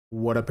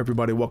What up,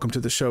 everybody? Welcome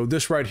to the show.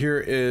 This right here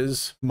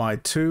is my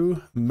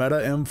two meta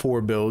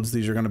M4 builds.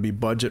 These are going to be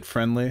budget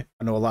friendly.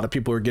 I know a lot of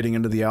people are getting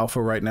into the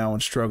alpha right now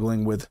and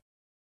struggling with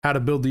how to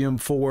build the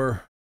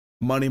M4.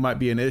 Money might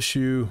be an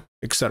issue,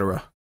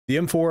 etc. The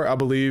M4, I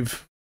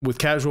believe, with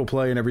casual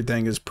play and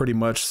everything, is pretty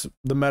much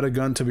the meta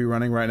gun to be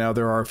running right now.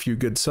 There are a few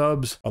good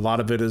subs. A lot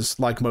of it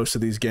is, like most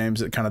of these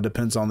games, it kind of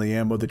depends on the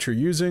ammo that you're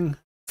using.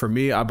 For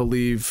me, I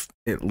believe,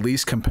 at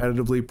least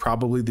competitively,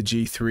 probably the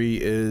G3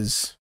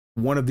 is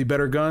one of the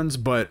better guns,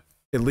 but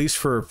at least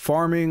for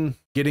farming,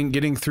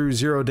 getting through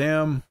zero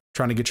dam,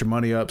 trying to get your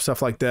money up,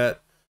 stuff like that,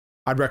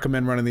 I'd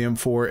recommend running the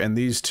M4, and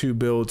these two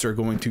builds are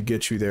going to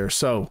get you there.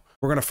 So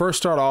we're going to first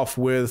start off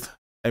with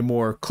a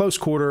more close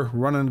quarter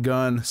run and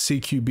gun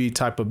CQB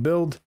type of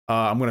build.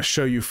 I'm going to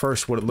show you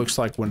first what it looks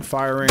like when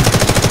firing,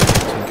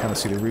 so you can kind of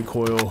see the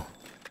recoil.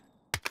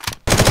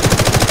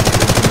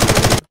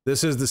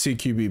 This is the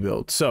CQB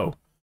build. So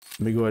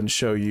let me go ahead and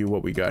show you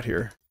what we got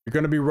here. You're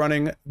going to be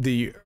running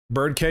the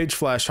birdcage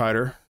flash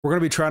hider. We're going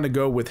to be trying to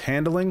go with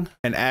handling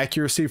and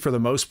accuracy for the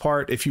most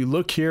part. If you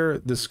look here,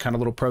 this is kind of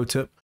a little pro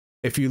tip.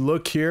 If you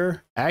look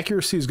here,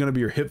 accuracy is going to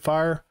be your hip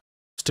fire.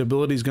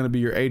 Stability is going to be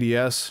your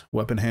ADS.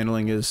 Weapon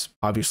handling is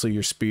obviously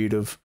your speed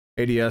of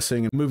ADSing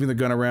and moving the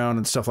gun around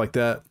and stuff like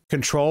that.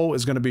 Control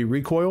is going to be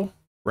recoil.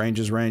 Range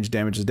is range,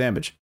 damage is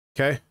damage.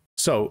 Okay.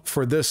 So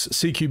for this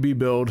CQB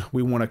build,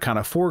 we want to kind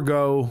of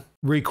forego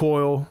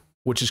recoil,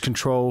 which is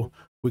control.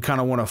 We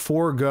kind of want to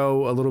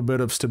forego a little bit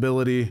of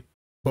stability,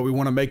 but we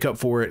want to make up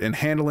for it in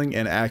handling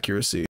and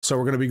accuracy. So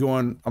we're going to be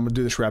going, I'm going to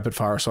do this rapid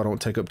fire so I don't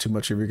take up too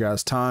much of your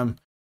guys' time.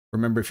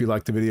 Remember, if you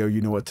like the video,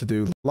 you know what to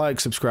do. Like,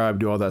 subscribe,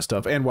 do all that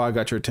stuff. And while I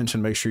got your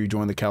attention, make sure you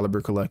join the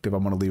Caliber Collective.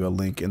 I'm going to leave a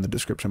link in the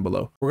description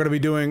below. We're going to be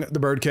doing the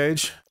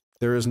birdcage.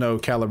 There is no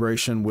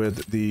calibration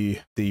with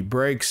the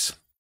brakes.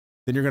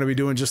 Then you're going to be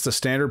doing just the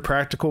standard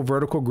practical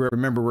vertical grip.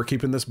 Remember, we're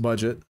keeping this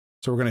budget.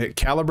 So we're going to hit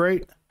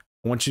calibrate.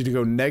 I want you to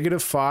go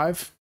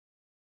 -5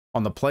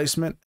 on the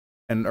placement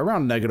and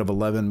around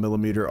 -11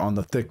 millimeter on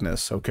the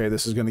thickness. Okay,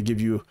 this is going to give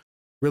you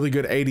really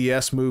good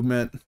ADS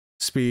movement,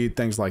 speed,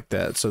 things like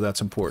that. So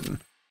that's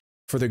important.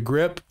 For the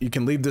grip, you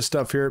can leave this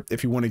stuff here.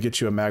 If you want to get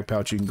you a mag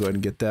pouch, you can go ahead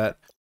and get that.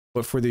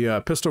 But for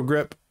the pistol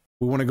grip,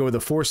 we want to go with a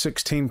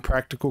 416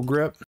 practical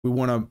grip. We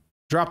want to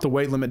drop the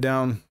weight limit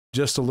down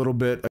just a little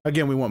bit.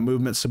 Again, we want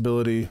movement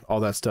stability, all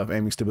that stuff,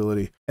 aiming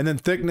stability. And then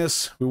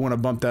thickness, we want to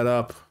bump that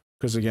up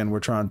because, again, we're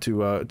trying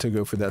to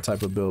go for that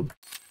type of build.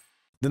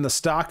 Then the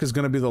stock is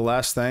going to be the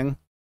last thing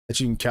that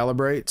you can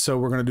calibrate. So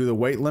we're going to do the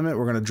weight limit.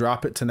 We're going to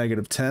drop it to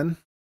 -10,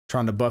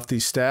 trying to buff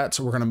these stats.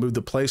 We're going to move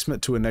the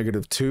placement to a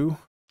 -2.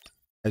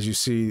 As you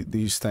see,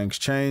 these things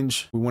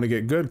change. We want to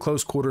get good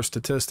close quarter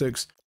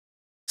statistics.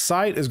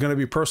 Sight is going to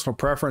be personal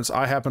preference.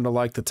 I happen to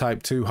like the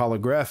Type 2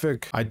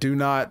 holographic. I do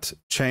not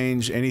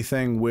change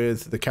anything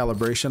with the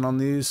calibration on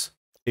these.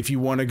 If you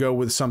want to go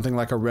with something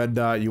like a red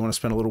dot, you want to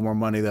spend a little more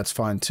money, that's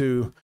fine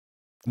too.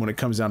 When it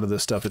comes down to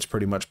this stuff, it's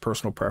pretty much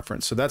personal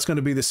preference. So that's going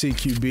to be the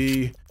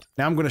CQB.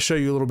 Now I'm going to show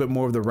you a little bit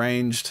more of the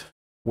ranged,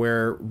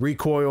 where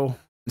recoil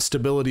and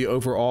stability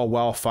overall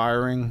while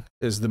firing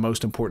is the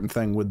most important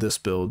thing with this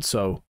build.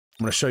 So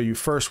I'm going to show you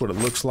first what it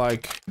looks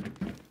like.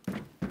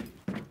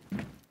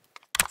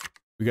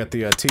 We got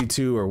the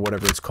T2 or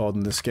whatever it's called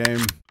in this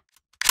game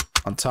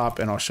on top,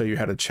 and I'll show you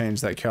how to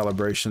change that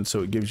calibration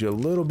so it gives you a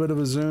little bit of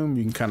a zoom.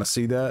 You can kind of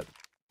see that.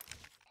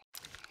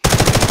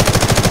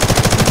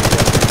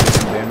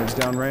 Some damage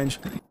downrange.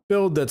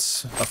 Build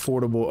that's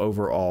affordable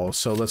overall.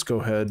 So let's go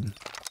ahead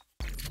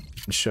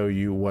and show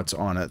you what's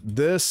on it.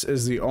 This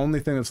is the only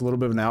thing that's a little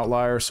bit of an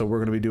outlier. So we're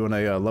going to be doing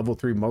a level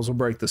 3 muzzle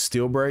brake, the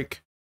steel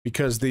brake,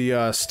 because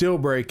the steel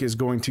brake is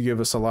going to give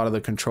us a lot of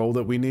the control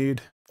that we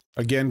need.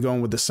 Again,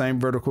 going with the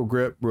same vertical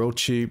grip, real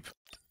cheap,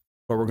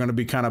 but we're going to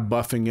be kind of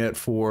buffing it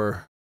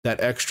for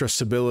that extra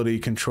stability,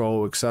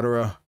 control,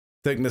 etc.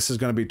 Thickness is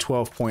going to be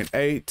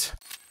 12.8.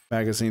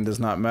 Magazine does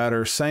not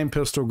matter. Same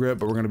pistol grip,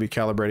 but we're going to be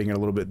calibrating it a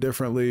little bit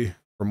differently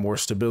for more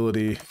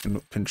stability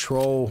and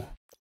control.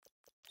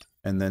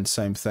 And then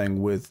same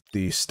thing with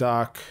the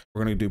stock.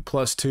 We're going to do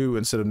 +2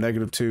 instead of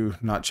 -2,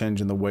 not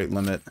changing the weight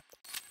limit.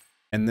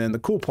 And then the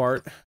cool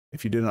part,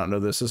 if you did not know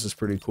this, this is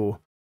pretty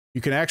cool. You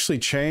can actually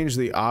change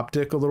the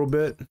optic a little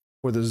bit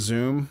for the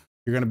zoom.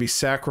 You're going to be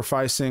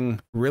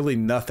sacrificing really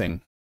nothing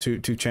to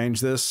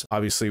change this.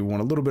 Obviously, we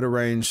want a little bit of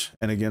range,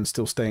 and again,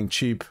 still staying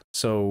cheap.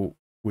 So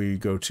we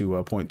go to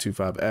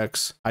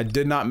 0.25x. I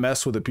did not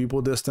mess with the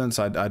pupil distance.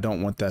 I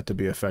don't want that to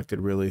be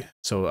affected really.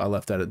 So I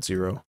left that at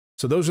 0.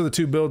 So those are the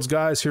two builds,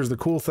 guys. Here's the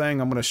cool thing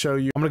I'm going to show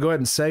you. I'm going to go ahead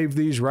and save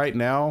these right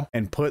now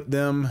and put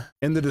them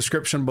in the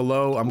description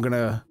below. I'm going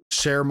to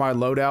share my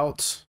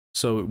loadouts.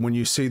 So when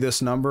you see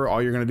this number,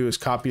 all you're going to do is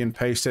copy and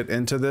paste it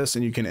into this,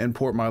 and you can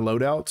import my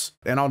loadouts,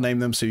 and I'll name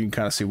them so you can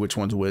kind of see which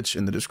one's which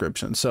in the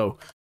description. So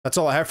that's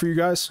all I have for you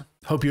guys.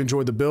 Hope you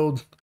enjoyed the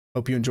build.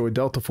 Hope you enjoyed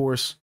Delta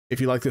Force. If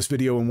you like this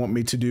video and want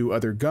me to do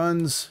other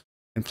guns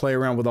and play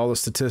around with all the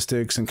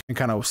statistics and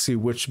kind of see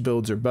which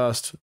builds are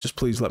best, just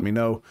please let me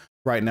know.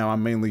 Right now,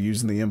 I'm mainly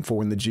using the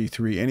M4 and the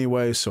G3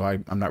 anyway, so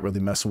I'm not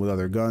really messing with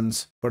other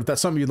guns. But if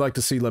that's something you'd like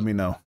to see, let me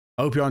know.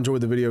 I hope y'all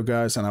enjoyed the video,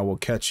 guys, and I will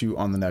catch you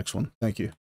on the next one. Thank you.